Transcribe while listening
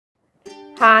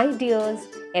Hi dears,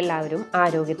 എല്ലാവരും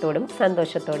ആരോഗ്യത്തോടും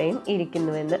സന്തോഷത്തോടെയും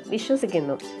ഇരിക്കുന്നുവെന്ന്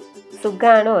വിശ്വസിക്കുന്നു.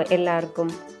 സുഖാണോ എല്ലാവർക്കും?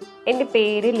 എൻ്റെ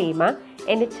പേര് ലീമ.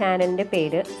 എൻ്റെ ചാനലിൻ്റെ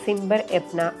പേര് സിംബർ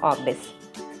എപ്ന ഓബ്ബിസ്.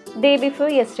 ഡേ ബിഫോർ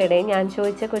യെസ്റ്റർഡേ ഞാൻ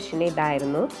ചോദിച്ച ക്വസ്റ്റ്യൻ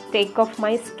ഇതായിരുന്നു: take off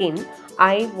my skin,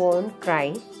 I won't cry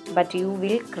but you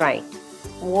will cry.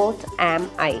 What am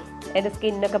I? എൻ്റെ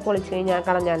സ്കിന്നൊക്കെ പൊളിച്ച് കഴിഞ്ഞാൽ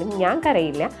കളഞ്ഞാലും ഞാൻ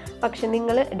കരയില്ല, പക്ഷെ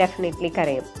നിങ്ങൾ ഡെഫിനറ്റ്ലി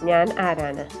കരയും. ഞാൻ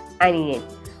ആരാണ്? അനിയൻ.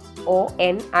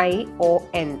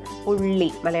 ONION, ഉള്ളി,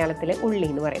 മലയാളത്തിലെ ഉള്ളി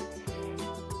എന്ന് പറയും.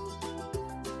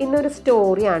 ഇന്നൊരു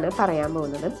സ്റ്റോറിയാണ് പറയാൻ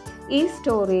പോകുന്നത്. ഈ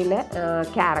സ്റ്റോറിയിലെ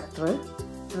ക്യാരക്ടർ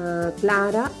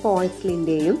ക്ലാര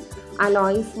പോൾസ്ലിൻ്റെയും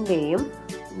അലോയ്സിൻ്റെയും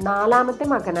 4ാമത്തെ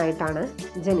മകനായിട്ടാണ്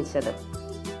ജനിച്ചത്.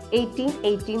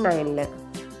 1889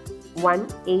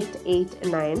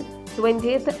 1889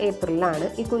 20th ഏപ്രിലാണ്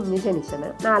ഈ കുഞ്ഞ് ജനിച്ചത്,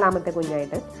 4ാമത്തെ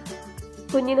കുഞ്ഞായിട്ട്.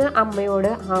 കുഞ്ഞിന് അമ്മയോട്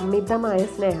അമിതമായ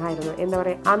സ്നേഹമായിരുന്നു, എന്താ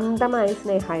പറയുക, അന്ധമായ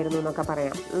സ്നേഹമായിരുന്നു എന്നൊക്കെ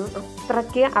പറയാം.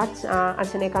 അത്രയ്ക്ക്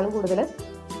അച്ഛനേക്കാളും കൂടുതൽ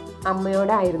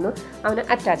അമ്മയോടായിരുന്നു അവന്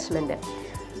അറ്റാച്ച്മെൻറ്റ്.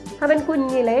 അവൻ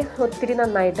കുഞ്ഞിലെ ഒത്തിരി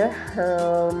നന്നായിട്ട്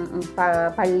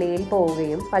പള്ളിയിൽ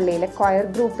പോവുകയും പള്ളിയിലെ ക്വയർ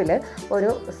ഗ്രൂപ്പിൽ ഒരു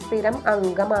സ്ഥിരം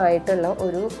അംഗമായിട്ടുള്ള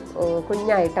ഒരു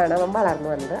കുഞ്ഞായിട്ടാണ് അവൻ വളർന്നു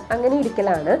വന്നത്. അങ്ങനെ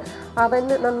ഇരിക്കലാണ് അവൻ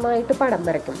നന്നായിട്ട് പടം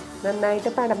വരയ്ക്കും.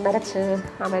 നന്നായിട്ട് പടം വരച്ച്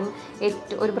അവൻ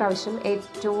ഒരു പ്രാവശ്യം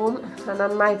ഏറ്റവും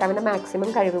നന്നായിട്ട് അവൻ്റെ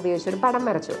മാക്സിമം കഴിവ് ഉപയോഗിച്ച് ഒരു പടം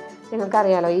വരച്ചു.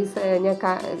 നിങ്ങൾക്കറിയാലോ, ഞാൻ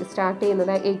സ്റ്റാർട്ട്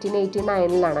ചെയ്യുന്നത്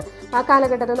 1889 ആ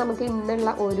കാലഘട്ടത്തിൽ നമുക്ക് ഇന്നുള്ള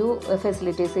ഒരു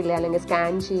ഫെസിലിറ്റീസ് ഇല്ല, അല്ലെങ്കിൽ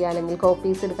സ്കാൻ ചെയ്യുക, അല്ലെങ്കിൽ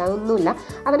കോപ്പീസ് എടുക്കാൻ ഒന്നുമില്ല.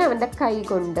 അവൻ്റെ കൈ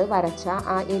കൊണ്ട് വരച്ച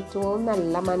ആ ഏറ്റവും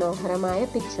നല്ല മനോഹരമായ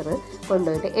പിക്ചർ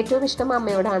കൊണ്ടുപോയിട്ട്, ഏറ്റവും ഇഷ്ടം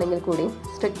അമ്മയോടാണെങ്കിൽ കൂടി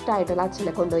സ്ട്രിക്റ്റ് ആയിട്ടുള്ള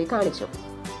അച്ഛനെ കൊണ്ടുപോയി കാണിച്ചു.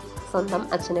 സ്വന്തം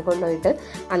അച്ഛനെ കൊണ്ടുപോയിട്ട്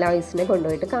അലോയ്സിനെ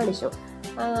കൊണ്ടുപോയിട്ട് കാണിച്ചു.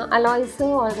 അലോയ്സ്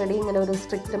ഓൾറെഡി ഇങ്ങനെ ഒരു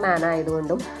സ്ട്രിക്റ്റ് മാൻ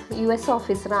ആയതുകൊണ്ടും US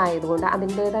ഓഫീസർ ആയതുകൊണ്ട്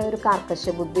അതിൻ്റേതായ ഒരു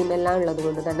കാർക്കശ്യ ബുദ്ധിയും എല്ലാം ഉള്ളത്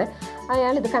കൊണ്ട് തന്നെ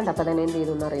അയാൾ ഇത് കണ്ടപ്പോൾ തന്നെ എന്ത്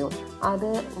ചെയ്തു എന്നറിയോ? അത്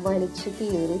വലിച്ചു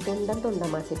കീറി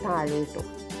തുണ്ടമാക്കി താഴെ ഇട്ടു.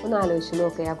 ഒന്ന് ആലോചിച്ച്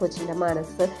നോക്കുക, ആ കൊച്ചിൻ്റെ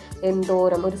മനസ്സ്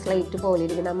എന്തോരം, ഒരു സ്ലേറ്റ് പോലെ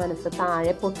ഇരിക്കുന്ന ആ മനസ്സ്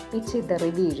താഴെ പൊട്ടിച്ചിതറി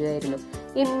വീഴുമായിരുന്നു.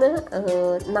 ഇന്ന്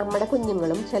നമ്മുടെ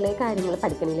കുഞ്ഞുങ്ങളും ചില കാര്യങ്ങൾ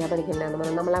പഠിക്കണില്ല എന്ന്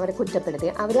പറഞ്ഞാൽ നമ്മൾ അവരെ കുറ്റപ്പെടുത്തി,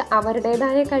 അവർ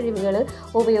അവരുടേതായ കഴിവുകൾ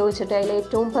ഉപയോഗിച്ചിട്ട് അതിൽ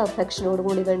ഏറ്റവും പെർഫെക്ഷനോട്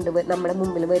കൂടി നമ്മുടെ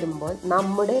മുമ്പിൽ വരുമ്പോൾ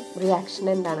നമ്മുടെ റിയാക്ഷൻ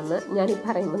എന്താണെന്ന് ഞാൻ ഈ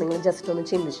പറയുമ്പോൾ നിങ്ങൾ ജസ്റ്റ് ഒന്ന്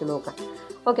ചിന്തിച്ച് നോക്കാം.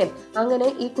 ഓക്കെ, അങ്ങനെ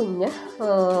ഈ കുഞ്ഞ്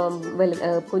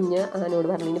അവനോട്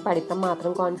പറഞ്ഞു ഇനി പഠിത്തം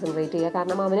മാത്രം കോൺസെൻട്രേറ്റ് ചെയ്യുക.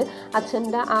 കാരണം അവന്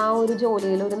അച്ഛൻ്റെ ആ ഒരു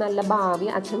ജോലിയിൽ ഒരു നല്ല ഭാവി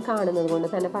അച്ഛൻ കാണുന്നത് കൊണ്ട്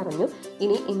തന്നെ പറഞ്ഞു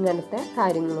ഇനി ഇങ്ങനത്തെ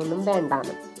കാര്യങ്ങളൊന്നും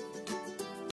വേണ്ടാന്ന്.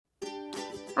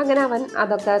 അങ്ങനെ അവൻ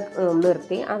അതൊക്കെ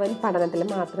നിർത്തി അവൻ പഠനത്തിൽ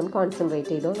മാത്രം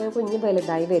കോൺസെൻട്രേറ്റ് ചെയ്തു. അങ്ങനെ കുഞ്ഞ്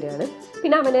വലുതായി വരികയാണ്.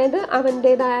 പിന്നെ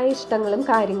അവൻ്റേതായ ഇഷ്ടങ്ങളും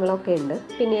കാര്യങ്ങളൊക്കെ ഉണ്ട്.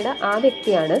 പിന്നീട് ആ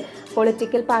വ്യക്തിയാണ്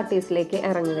പൊളിറ്റിക്കൽ പാർട്ടീസിലേക്ക്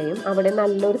ഇറങ്ങുകയും അവിടെ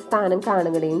നല്ലൊരു സ്ഥാനം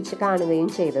കാണുകയും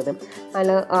ചെയ്തത്.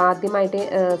 അതിൽ ആദ്യമായിട്ട്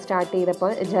സ്റ്റാർട്ട്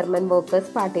ചെയ്തപ്പോൾ ജർമ്മൻ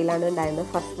വർക്കേഴ്സ് പാർട്ടിയിലാണ് ഉണ്ടായിരുന്നത്.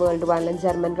 ഫസ്റ്റ് വേൾഡ് വാറിലും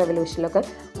ജർമ്മൻ റെവല്യൂഷനിലൊക്കെ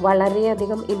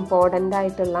വളരെയധികം ഇമ്പോർട്ടൻ്റ്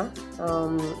ആയിട്ടുള്ള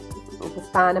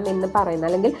സ്ഥാനം എന്ന് പറയുന്നത്,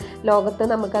 അല്ലെങ്കിൽ ലോകത്ത്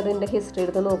നമുക്കതിൻ്റെ ഹിസ്റ്ററി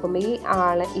എടുത്ത് നോക്കുമ്പോൾ ഈ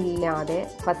ആളെ ഇല്ലാതെ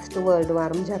ഫസ്റ്റ് വേൾഡ്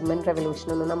വാറും ജർമ്മൻ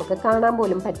റെവല്യൂഷനൊന്നും നമുക്ക് കാണാൻ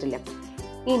പോലും പറ്റില്ല.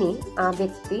 ഇനി ആ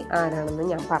വ്യക്തി ആരാണെന്ന്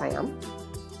ഞാൻ പറയാം.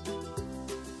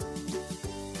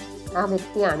 ആ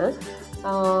വ്യക്തിയാണ്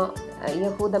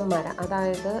യഹൂദന്മാരെ,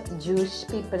 അതായത് ജൂയിഷ്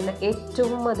പീപ്പിളിനെ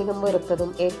ഏറ്റവും അധികം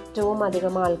വെറുത്തതും ഏറ്റവും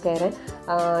അധികം ആൾക്കാരെ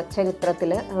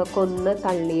ചരിത്രത്തിൽ കൊന്ന്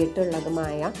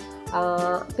തള്ളിയിട്ടുള്ളതുമായ,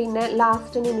 പിന്നെ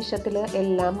ലാസ്റ്റ് നിമിഷത്തിൽ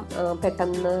എല്ലാം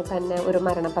പെട്ടെന്ന് തന്നെ ഒരു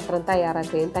മരണപത്രം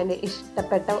തയ്യാറാക്കുകയും തൻ്റെ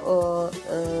ഇഷ്ടപ്പെട്ട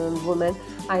വുമൻ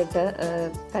ആയിട്ട്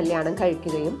കല്യാണം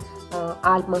കഴിക്കുകയും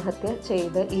ആത്മഹത്യ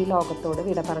ചെയ്ത് ഈ ലോകത്തോട്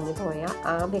വിട പറഞ്ഞു പോയ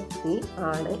ആ വ്യക്തി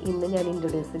ആണ് ഇന്ന് ഞാൻ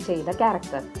ഇൻട്രൊഡ്യൂസ് ചെയ്ത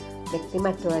ക്യാരക്ടർ. വ്യക്തി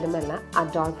മറ്റുവരുമല്ല,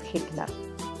 അഡോൾഫ് ഹിറ്റ്ലർ.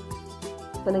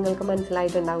 ഇപ്പോൾ നിങ്ങൾക്ക്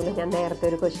മനസ്സിലായിട്ടുണ്ടാവില്ല, ഞാൻ നേരത്തെ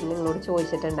ഒരു ക്വസ്റ്റ്യൻ നിങ്ങളോട്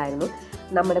ചോദിച്ചിട്ടുണ്ടായിരുന്നു.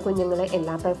 നമ്മുടെ കുഞ്ഞുങ്ങളെ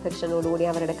എല്ലാ പെർഫെക്ഷനോടുകൂടി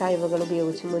അവരുടെ കഴിവുകൾ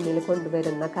ഉപയോഗിച്ച് മുന്നിൽ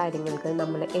കൊണ്ടുവരുന്ന കാര്യങ്ങൾക്ക്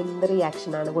നമ്മൾ എന്ത്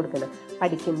റിയാക്ഷനാണ് കൊടുക്കുന്നത്?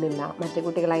 പഠിക്കുന്നില്ല, മറ്റു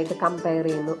കുട്ടികളായിട്ട് കമ്പയർ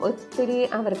ചെയ്യുന്നു, ഒത്തിരി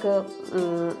അവർ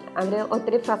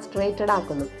ഒത്തിരി ഫ്രസ്ട്രേറ്റഡ്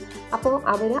ആക്കുന്നു. അപ്പോൾ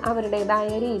അവരുടേതായ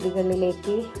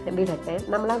രീതികളിലേക്ക് വിടട്ടെ,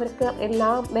 നമ്മൾ അവർക്ക് എല്ലാ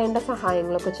വേണ്ട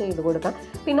സഹായങ്ങളൊക്കെ ചെയ്തു കൊടുക്കാം.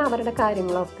 പിന്നെ അവരുടെ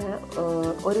കാര്യങ്ങളൊക്കെ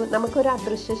നമുക്കൊരു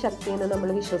അദൃശ്യ ശക്തിയെന്ന്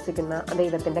നമ്മൾ വിശ്വസിക്കുന്ന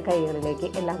ദൈവത്തിൻ്റെ കൈകളിലേക്ക്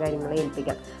എല്ലാ കാര്യങ്ങളും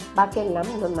ഏൽപ്പിക്കാം. ബാക്കിയെല്ലാം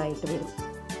നന്നായിട്ട് വരും.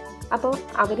 അപ്പോൾ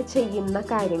അവർ ചെയ്യുന്ന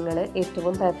കാര്യങ്ങൾ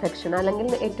ഏറ്റവും പെർഫെക്ഷൻ, അല്ലെങ്കിൽ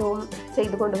ഏറ്റവും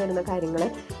ചെയ്തു കൊണ്ടുവരുന്ന കാര്യങ്ങൾ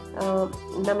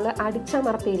നമ്മൾ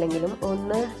അടിച്ചമർത്തിയില്ലെങ്കിലും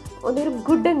ഒന്നൊരു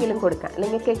ഗുഡെങ്കിലും കൊടുക്കാം,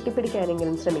 അല്ലെങ്കിൽ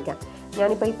കെട്ടിപ്പിടിക്കാനെങ്കിലും ശ്രമിക്കാം.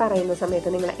 ഞാനിപ്പോൾ ഈ പറയുന്ന സമയത്ത്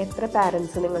നിങ്ങൾ എത്ര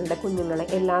പാരൻസ് നിങ്ങളുടെ കുഞ്ഞുങ്ങളെ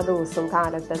എല്ലാ ദിവസവും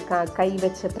കാലത്ത്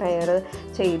കൈവച്ച് പ്രയർ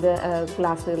ചെയ്ത്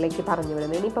ക്ലാസ്സുകളിലേക്ക് പറഞ്ഞു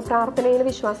വിടുന്നു? ഇനിയിപ്പോൾ പ്രാർത്ഥനയിൽ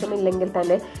വിശ്വാസമില്ലെങ്കിൽ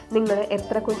തന്നെ നിങ്ങൾ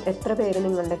എത്ര പേര്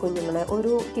നിങ്ങളുടെ കുഞ്ഞുങ്ങളെ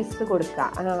ഒരു കിസ് കൊടുക്കുക,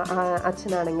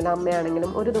 അച്ഛനാണെങ്കിലും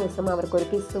അമ്മയാണെങ്കിലും ഒരു ദിവസം അവർക്കൊരു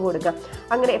കിസ് കൊടുക്കുക.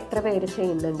 അങ്ങനെ എത്ര പേര്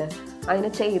ചെയ്യുന്നുണ്ട്? അങ്ങനെ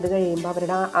ചെയ്ത് കഴിയുമ്പോൾ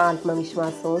അവരുടെ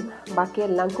ആത്മവിശ്വാസവും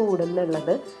ബാക്കിയെല്ലാം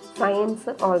കൂടുന്നുള്ളത്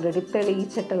സയൻസ് ഓൾറെഡി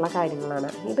തെളിയിച്ചിട്ടുള്ള കാര്യങ്ങളാണ്.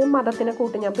 ഇത് മതത്തിനെ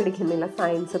കൂട്ടി ഞാൻ പിടിക്കുന്നില്ല,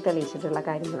 സയൻസ് തെളിയിച്ചിട്ടുള്ള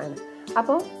കാര്യങ്ങളാണ്.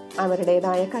 അപ്പോൾ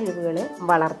അവരുടേതായ കഴിവുകൾ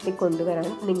വളർത്തിക്കൊണ്ടുവരാൻ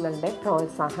നിങ്ങളുടെ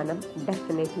പ്രോത്സാഹനം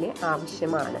ഡെഫിനറ്റ്ലി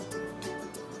ആവശ്യമാണ്.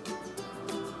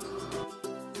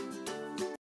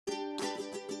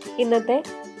 ഇന്നത്തെ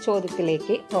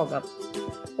ചോദ്യത്തിലേക്ക് പോകാം.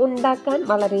 ഉണ്ടാക്കാൻ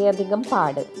വളരെയധികം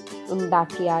പാട്,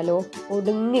 ഉണ്ടാക്കിയാലോ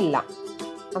ഒടുങ്ങില്ല,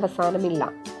 അവസാനമില്ല.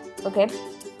 ഓക്കെ,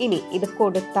 ഇനി ഇത്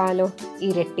കൊടുത്താലോ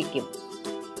ഇരട്ടിക്കും.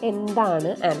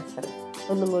 എന്താണ് ആൻസർ?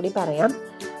 ഒന്നും കൂടി പറയാം.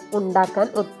 ഉണ്ടാക്കാൻ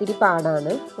ഒത്തിരി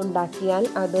പാടാണ്, ഉണ്ടാക്കിയാൽ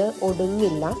അത്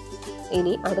ഒടുങ്ങില്ല,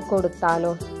 ഇനി അത്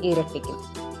കൊടുത്താലോ ഇരട്ടിക്കും.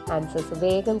 ആൻസേഴ്സ്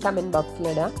വേഗം കമൻറ്റ്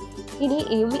ബോക്സിലിടുക.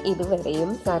 ഇനിയും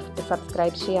ഇതുവരെയും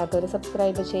സബ്സ്ക്രൈബ് ചെയ്യാത്തവർ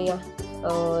സബ്സ്ക്രൈബ് ചെയ്യുക,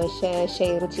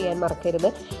 ഷെയർ ചെയ്യാൻ മറക്കരുത്.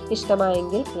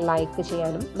 ഇഷ്ടമായെങ്കിൽ ലൈക്ക്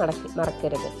ചെയ്യാനും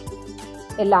മറക്കരുത്.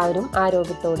 എല്ലാവരും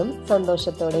ആരോഗ്യത്തോടും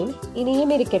സന്തോഷത്തോടെയും ഇനിയും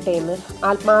ഇരിക്കട്ടെ എന്ന്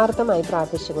ആത്മാർത്ഥമായി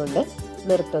പ്രാർത്ഥിച്ചുകൊണ്ട്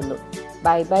നിർത്തുന്നു.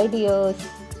 Bye bye dears.